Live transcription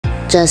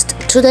Just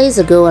 2 days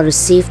ago, I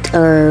received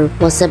a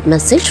WhatsApp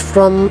message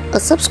from a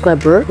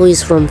subscriber who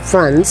is from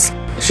France.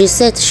 She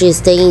said she is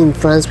staying in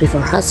France with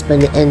her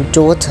husband and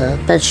daughter,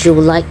 but she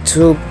would like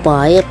to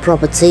buy a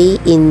property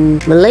in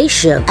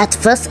Malaysia. At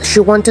first,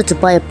 she wanted to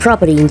buy a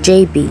property in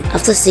JB.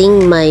 After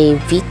seeing my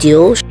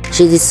video,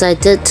 she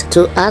decided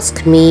to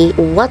ask me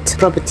what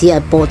property I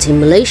bought in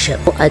Malaysia.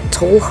 I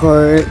told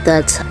her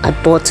that I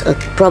bought a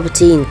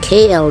property in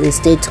KL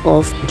instead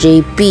of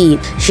JB.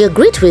 She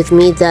agreed with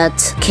me that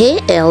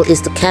KL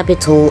is the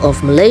capital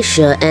of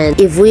Malaysia, and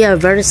if we are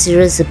very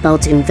serious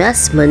about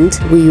investment,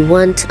 we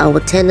want our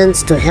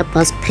tenants to help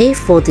us pay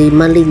for the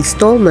monthly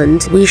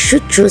installment, we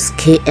should choose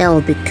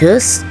KL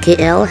because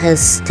KL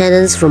has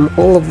tenants from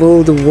all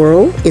over the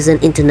world, is an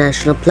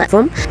international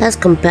platform as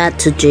compared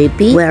to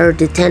JB where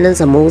the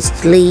tenants are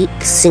mostly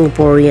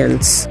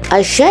Singaporeans.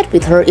 I shared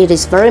with her it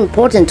is very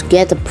important to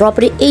get a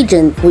property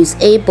agent who is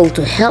able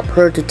to help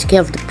her to take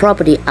care of the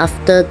property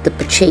after the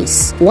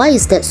purchase. Why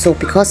is that so?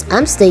 Because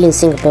I'm staying in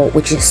Singapore,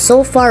 which is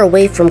so far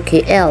away from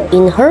KL.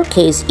 In her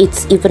case,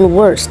 it's even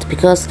worse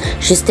because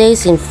she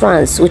stays in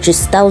France, which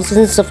is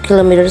thousands of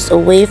kilometers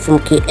away from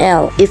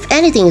KL. If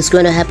anything is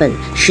going to happen,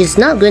 she's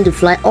not going to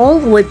fly all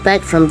the way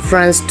back from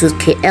France to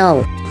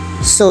KL.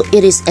 So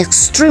it is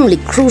extremely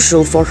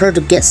crucial for her to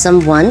get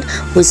someone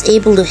who is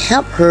able to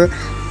help her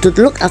to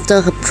look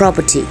after her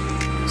property,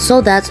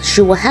 so that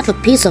she will have a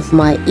peace of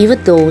mind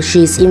even though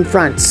she is in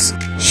France.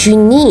 She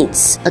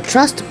needs a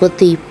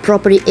trustworthy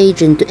property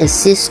agent to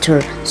assist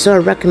her, so I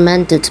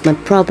recommended my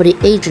property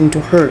agent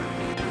to her.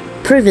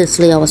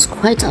 Previously, I was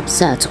quite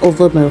upset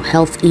over my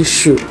health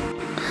issue.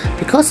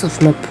 Because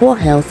of my poor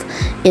health,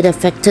 it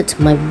affected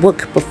my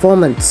work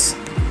performance.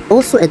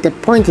 Also at that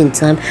point in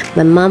time,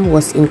 my mom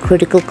was in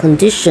critical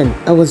condition.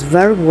 I was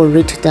very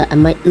worried that I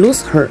might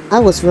lose her. I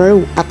was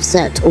very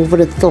upset over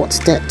the thought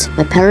that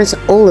my parents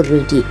are old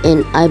already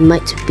and I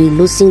might be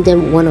losing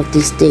them one of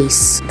these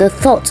days. The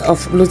thought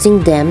of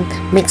losing them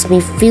makes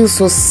me feel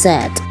so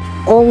sad.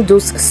 All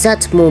those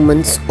sad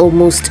moments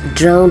almost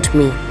drowned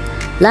me.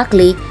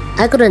 Luckily,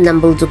 I got a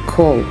number to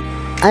call.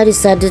 I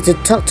decided to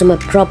talk to my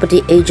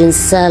property agent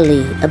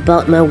Sally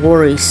about my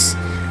worries,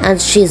 and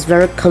she is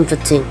very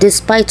comforting.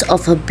 Despite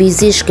of her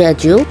busy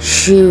schedule,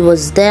 she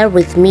was there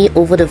with me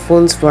over the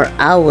phones for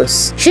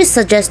hours. She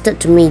suggested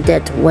to me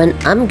that when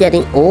I'm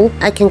getting old,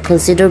 I can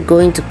consider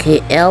going to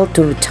KL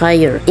to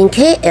retire. In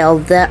KL,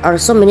 there are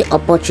so many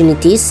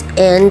opportunities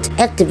and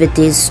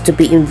activities to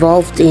be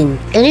involved in.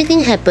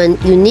 Anything happen,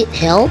 you need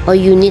help or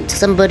you need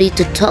somebody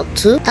to talk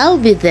to, I'll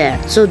be there.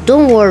 So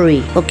don't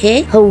worry,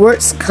 okay? Her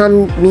words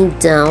calmed me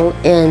down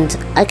and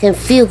I can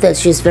feel that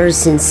she's very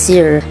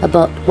sincere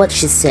about what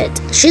she said.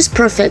 She's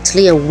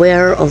perfectly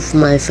aware of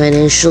my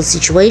financial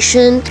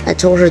situation. I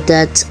told her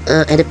that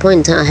at the point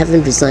in time I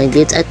haven't resigned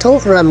yet. I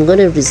told her I'm going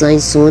to resign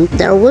soon.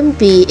 There won't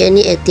be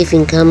any active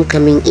income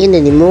coming in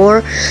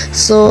anymore.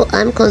 So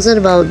I'm concerned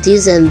about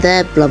this and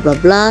that, blah blah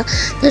blah.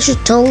 Then she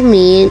told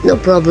me no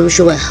problem,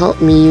 she will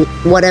help me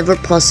whatever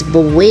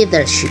possible way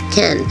that she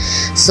can.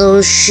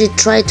 So she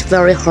tried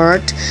very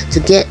hard to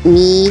get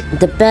me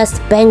the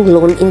best bank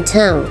loan in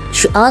town.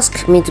 She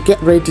asked me to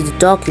get ready the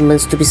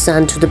documents to be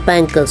sent to the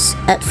bankers.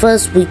 At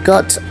first we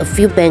got a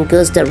few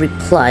bankers that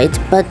replied,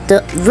 but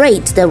the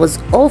rate that was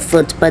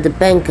offered by the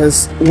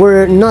bankers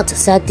were not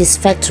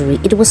satisfactory.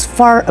 It was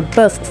far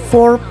above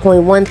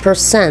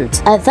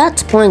 4.1%. At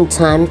that point in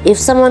time, if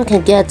someone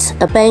can get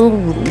a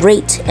bank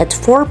rate at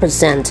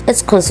 4%,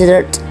 it's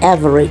considered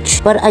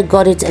average, but I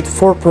got it at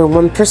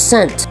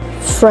 4.1%.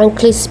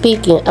 Frankly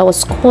speaking, I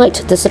was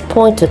quite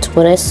disappointed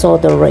when I saw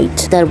the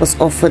rate that was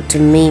offered to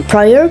me.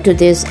 Prior to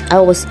this, I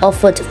was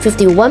offered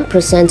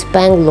 51%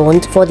 bank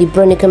loan for the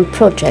Brannigan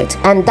project,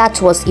 and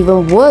that was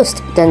even worse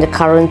than the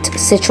current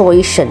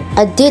situation.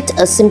 I did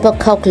a simple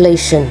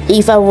calculation.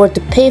 If I were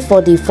to pay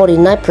for the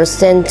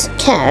 49%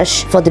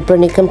 cash for the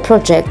Brannigan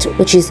project,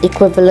 which is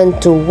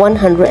equivalent to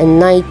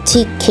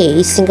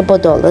 190k Singapore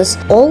dollars,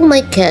 all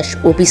my cash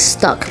will be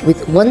stuck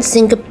with one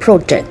single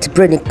project,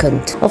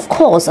 Brannigan. Of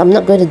course, I'm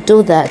not going to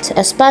do that,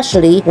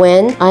 especially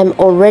when I'm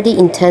already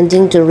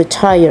intending to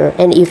retire,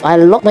 and if I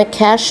lock my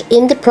cash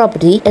in the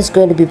property, it's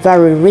going to be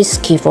very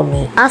risky for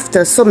me.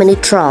 After so many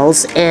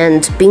trials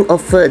and being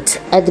offered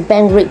at the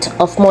bank rate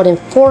of more than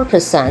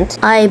 4%,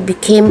 I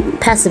became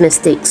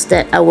pessimistic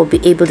that I will be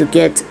able to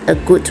get a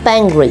good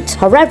bank rate.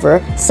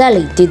 However,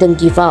 Sally didn't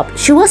give up.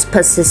 She was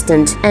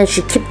persistent and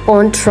she kept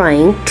on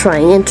trying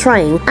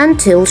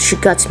until she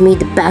got me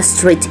the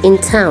best rate in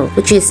town,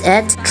 which is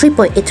at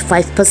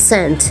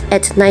 3.85%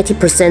 at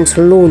 90%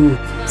 loan.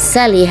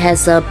 Sally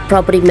has a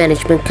property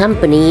management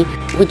company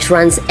which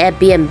runs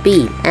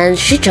Airbnb, and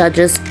she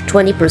charges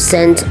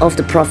 20% of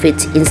the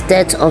profit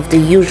instead of the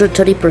usual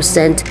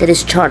 30% that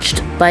is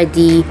charged by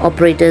the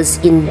operators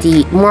in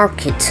the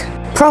market.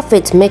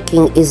 Profit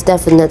making is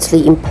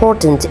definitely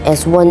important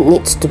as one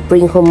needs to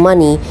bring home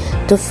money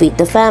to feed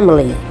the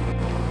family.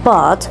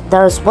 But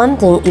there is one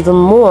thing even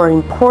more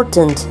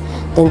important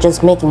than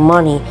just making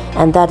money,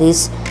 and that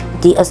is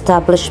the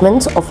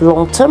establishment of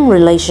long-term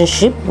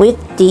relationship with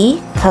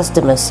the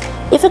customers.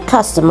 If a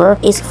customer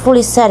is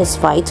fully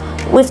satisfied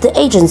with the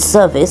agent's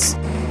service,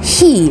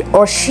 he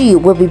or she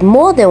will be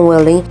more than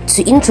willing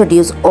to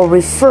introduce or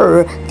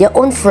refer their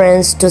own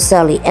friends to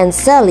Sally, and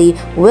Sally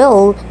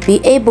will be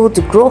able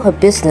to grow her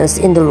business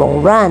in the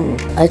long run.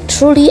 I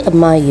truly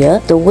admire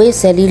the way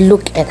Sally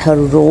looked at her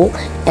role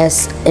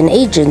as an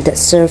agent that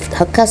served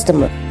her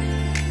customer.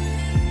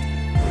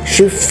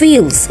 She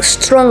feels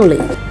strongly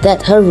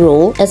that her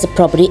role as a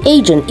property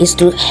agent is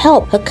to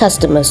help her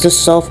customers to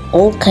solve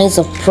all kinds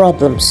of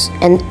problems.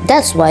 And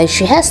that's why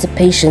she has the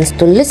patience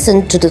to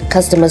listen to the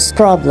customer's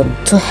problem,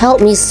 to help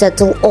me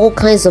settle all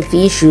kinds of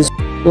issues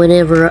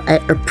whenever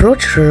I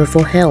approach her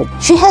for help.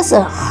 She has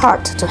a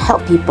heart to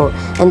help people,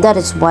 and that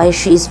is why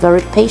she is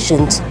very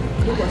patient.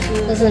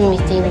 这是米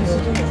丁，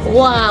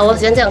哇，我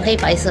喜欢这样黑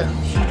白色，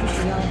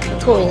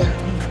透明的。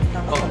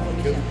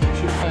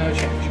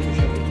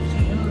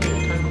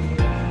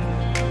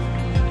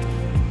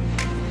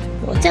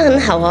这样很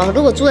好哦。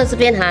如果住在这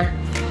边哈，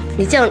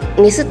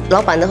你是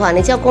老板的话，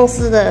你叫公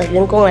司的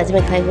员工来这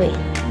边开会，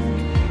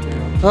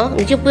哦，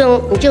你就不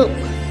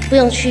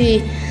用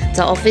去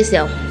找 office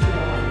了。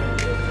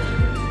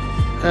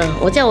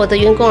我叫我的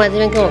员工来这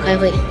边跟我开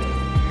会，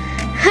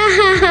哈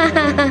哈哈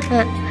哈哈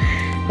哈。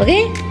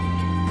OK。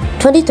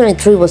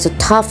2023 was a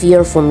tough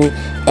year for me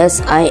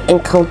as I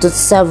encountered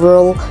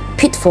several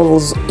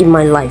pitfalls in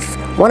my life.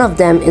 One of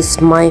them is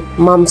my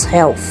mom's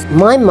health.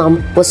 My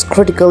mom was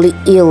critically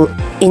ill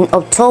in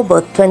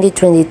October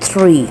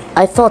 2023.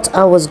 I thought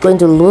I was going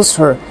to lose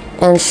her,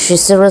 and she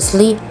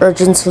seriously,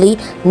 urgently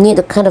needed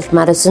a kind of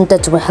medicine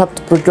that will help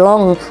to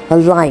prolong her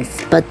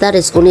life. But that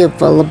is only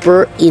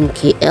available in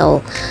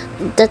KL.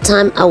 That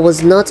time I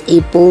was not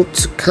able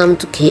to come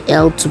to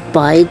KL to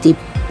buy the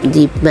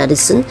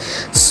medicine,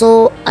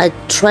 so I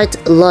tried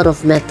a lot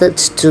of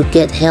methods to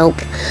get help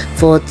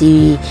for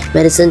the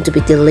medicine to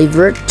be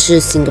delivered to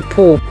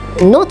Singapore.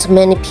 Not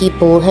many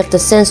people have the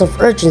sense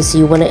of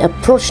urgency when I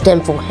approach them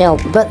for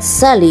help, but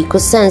Sally could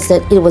sense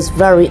that it was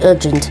very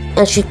urgent,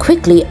 and she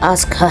quickly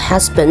asked her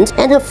husband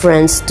and her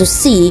friends to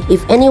see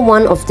if any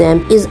one of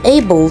them is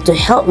able to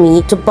help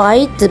me to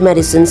buy the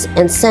medicines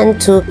and send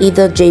to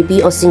either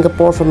JB or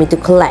Singapore for me to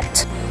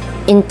collect.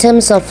 In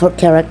terms of her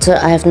character,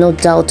 I have no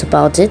doubt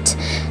about it,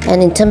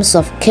 and in terms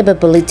of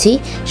capability,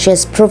 she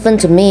has proven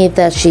to me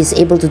that she is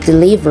able to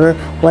deliver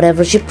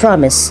whatever she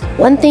promised.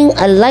 One thing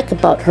I like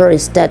about her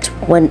is that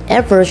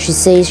whenever she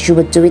says she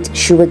would do it,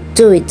 she would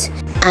do it.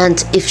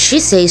 And if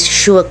she says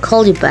she will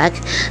call you back,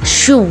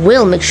 she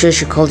will make sure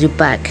she calls you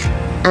back.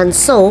 And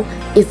so,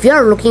 if you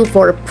are looking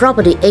for a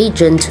property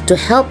agent to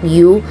help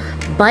you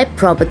buy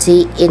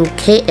property in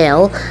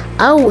KL,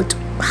 I would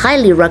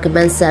highly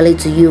recommend Sally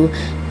to you,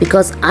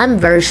 because I'm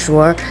very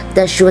sure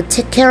that she will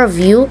take care of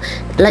you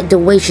like the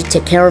way she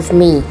take care of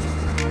me.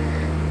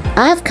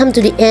 I have come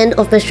to the end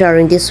of my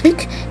sharing this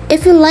week.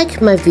 If you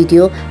like my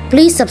video,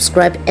 please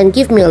subscribe and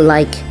give me a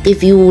like.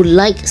 If you would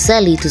like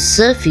Sally to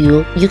serve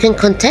you, you can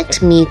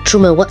contact me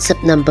through my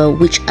WhatsApp number,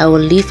 which I will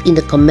leave in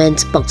the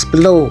comment box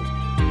below.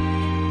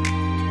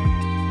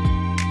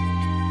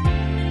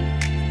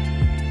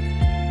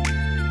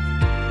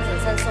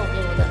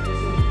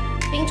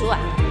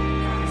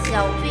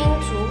 小冰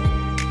竹、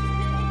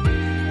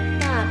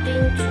大冰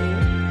竹。